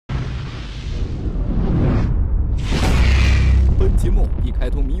目已开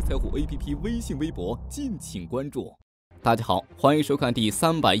通迷彩虎 APP 微信、微博，敬请关注。大家好，欢迎收看第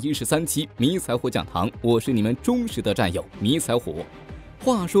313期迷彩虎讲堂，我是你们忠实的战友迷彩虎。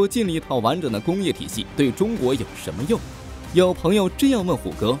话说建立一套完整的工业体系对中国有什么用？有朋友这样问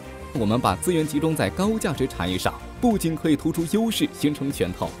虎哥，我们把资源集中在高价值产业上，不仅可以突出优势形成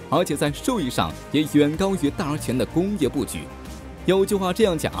拳头，而且在收益上也远高于大而全的工业布局。有句话这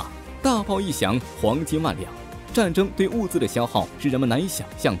样讲啊，大炮一响，黄金万两。战争对物资的消耗是人们难以想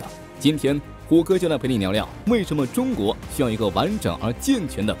象的。今天虎哥就来陪你聊聊，为什么中国需要一个完整而健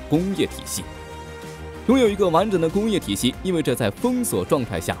全的工业体系。拥有一个完整的工业体系，意味着在封锁状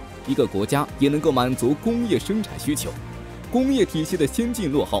态下，一个国家也能够满足工业生产需求。工业体系的先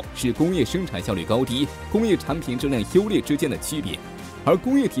进落后是工业生产效率高低、工业产品质量优劣之间的区别，而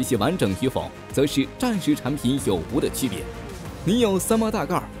工业体系完整与否，则是战时产品有无的区别。你有三毛大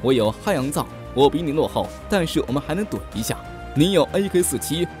盖，我有汉阳造，我比你落后，但是我们还能怼一下。你有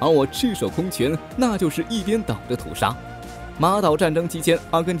AK-47，而我赤手空拳，那就是一边倒的屠杀。马岛战争期间，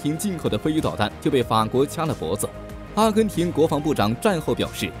阿根廷进口的飞鱼导弹就被法国掐了脖子。阿根廷国防部长战后表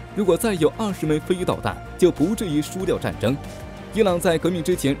示，如果再有20枚飞鱼导弹，就不至于输掉战争。伊朗在革命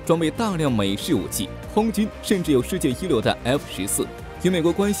之前装备大量美式武器，空军甚至有世界一流的 F-14。与美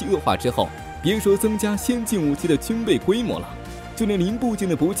国关系恶化之后，别说增加先进武器的军备规模了，就连零部件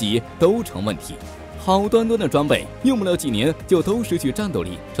的补给都成问题。好端端的装备用不了几年就都失去战斗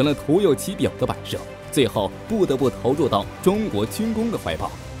力，成了徒有其表的摆设，最后不得不投入到中国军工的怀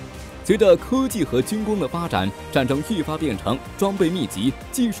抱。随着科技和军工的发展，战争愈发变成装备密集、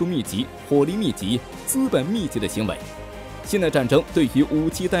技术密集、火力密集、资本密集的行为。现代战争对于武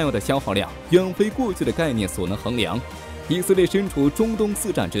器弹药的消耗量远非过去的概念所能衡量。以色列身处中东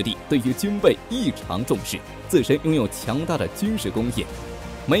4战之地，对于军备异常重视，自身拥有强大的军事工业。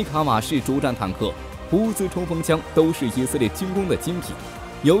梅卡瓦式主战坦克、乌兹冲锋枪都是以色列军工的精品。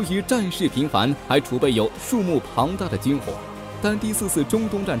由于战事频繁，还储备有数目庞大的军火。但第4次中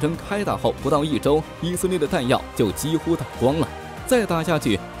东战争开打后不到1周，以色列的弹药就几乎打光了。再打下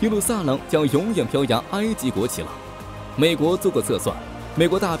去，耶路撒冷将永远飘扬埃及国旗了。美国做过测算，美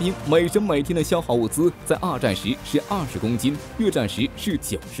国大兵每人每天的消耗物资，在2战时是20公斤，越战时是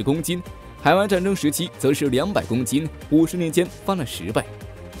90公斤，海湾战争时期则是200公斤，50年间翻了10倍。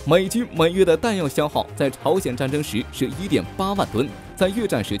美军每月的弹药消耗，在朝鲜战争时是 1.8 万吨，在越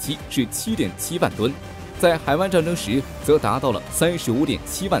战时期是 7.7 万吨，在海湾战争时则达到了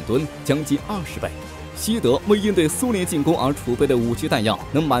 35.7 万吨，将近20倍。西德为应对苏联进攻而储备的武器弹药，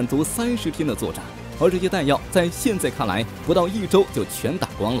能满足30天的作战，而这些弹药在现在看来，不到1周就全打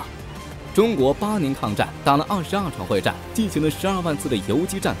光了。中国8年抗战，打了22场会战，进行了12万次的游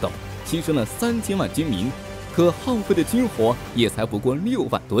击战斗，牺牲了3000万军民，可耗费的军火也才不过6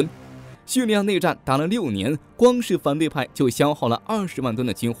万吨。叙利亚内战打了6年，光是反对派就消耗了20万吨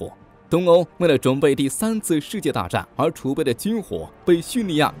的军火。东欧为了准备第3次世界大战而储备的军火被叙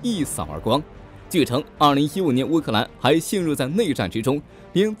利亚一扫而光。据称，2015年乌克兰还陷入在内战之中，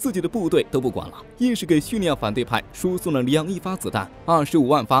连自己的部队都不管了，硬是给叙利亚反对派输送了2亿发子弹、25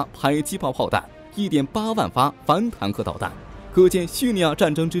万发迫击炮炮弹、1.8万发反坦克导弹，可见叙利亚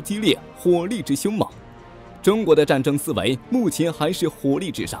战争之激烈，火力之凶猛。中国的战争思维目前还是火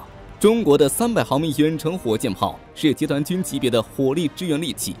力至上。中国的300毫米远程火箭炮是集团军级别的火力支援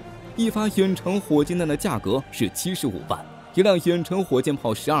利器，一发远程火箭弹的价格是75万，一辆远程火箭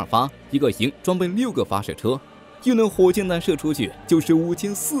炮12发，一个营装备6个发射车，一轮火箭弹射出去就是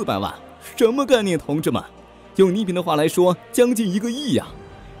5400万，什么概念，同志们？用倪萍的话来说，将近1个亿呀！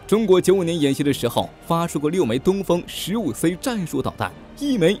中国95年演习的时候发射过6枚东风 15C 战术导弹，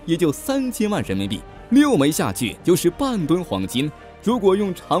一枚也就3000万人民币，6枚下去就是半吨黄金。如果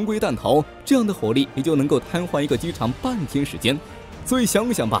用常规弹头，这样的火力也就能够瘫痪一个机场半天时间。所以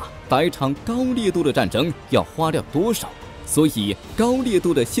想想吧，打一场高烈度的战争要花掉多少？所以高烈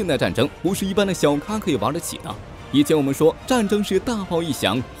度的现代战争不是一般的小咖可以玩得起的。以前我们说战争是大炮一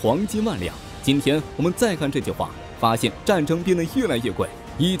响，黄金万两，今天我们再看这句话，发现战争变得越来越贵。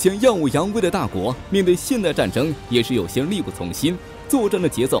以前耀武扬威的大国，面对现代战争也是有些力不从心，作战的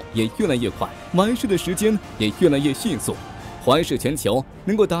节奏也越来越快，完事的时间也越来越迅速。环视全球，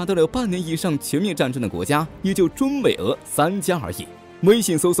能够达到了半年以上全面战争的国家，也就中美俄3家而已。微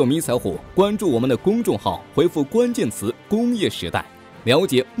信搜索迷彩虎，关注我们的公众号，回复关键词工业时代，了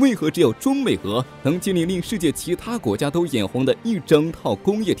解为何只有中美俄能建立令世界其他国家都眼红的一整套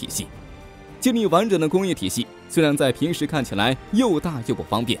工业体系。建立完整的工业体系，虽然在平时看起来又大又不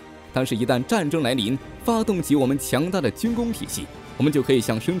方便，但是一旦战争来临，发动起我们强大的军工体系，我们就可以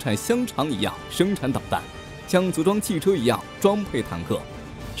像生产香肠一样生产导弹，像组装汽车一样装配坦克。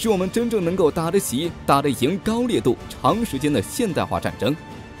使我们真正能够打得起、打得赢高烈度、长时间的现代化战争。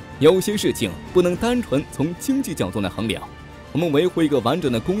有些事情不能单纯从经济角度来衡量。我们维护一个完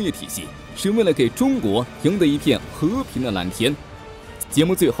整的工业体系，是为了给中国赢得一片和平的蓝天。节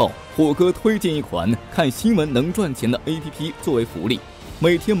目最后，虎哥推荐一款看新闻能赚钱的 APP 作为福利，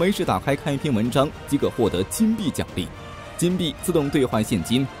每天没事打开看一篇文章即可获得金币奖励，金币自动兑换现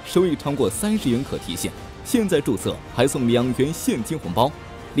金，收益超过30元可提现。现在注册还送2元现金红包。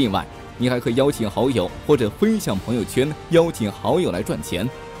另外，你还可以邀请好友或者分享朋友圈，邀请好友来赚钱。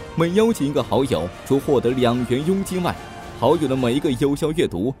每邀请一个好友，除获得2元佣金外，好友的每一个有效阅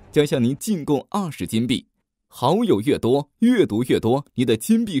读将向您进贡20金币。好友越多，阅读越多，你的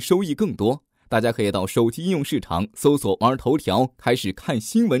金币收益更多。大家可以到手机应用市场搜索玩头条，开始看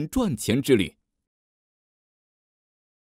新闻赚钱之旅。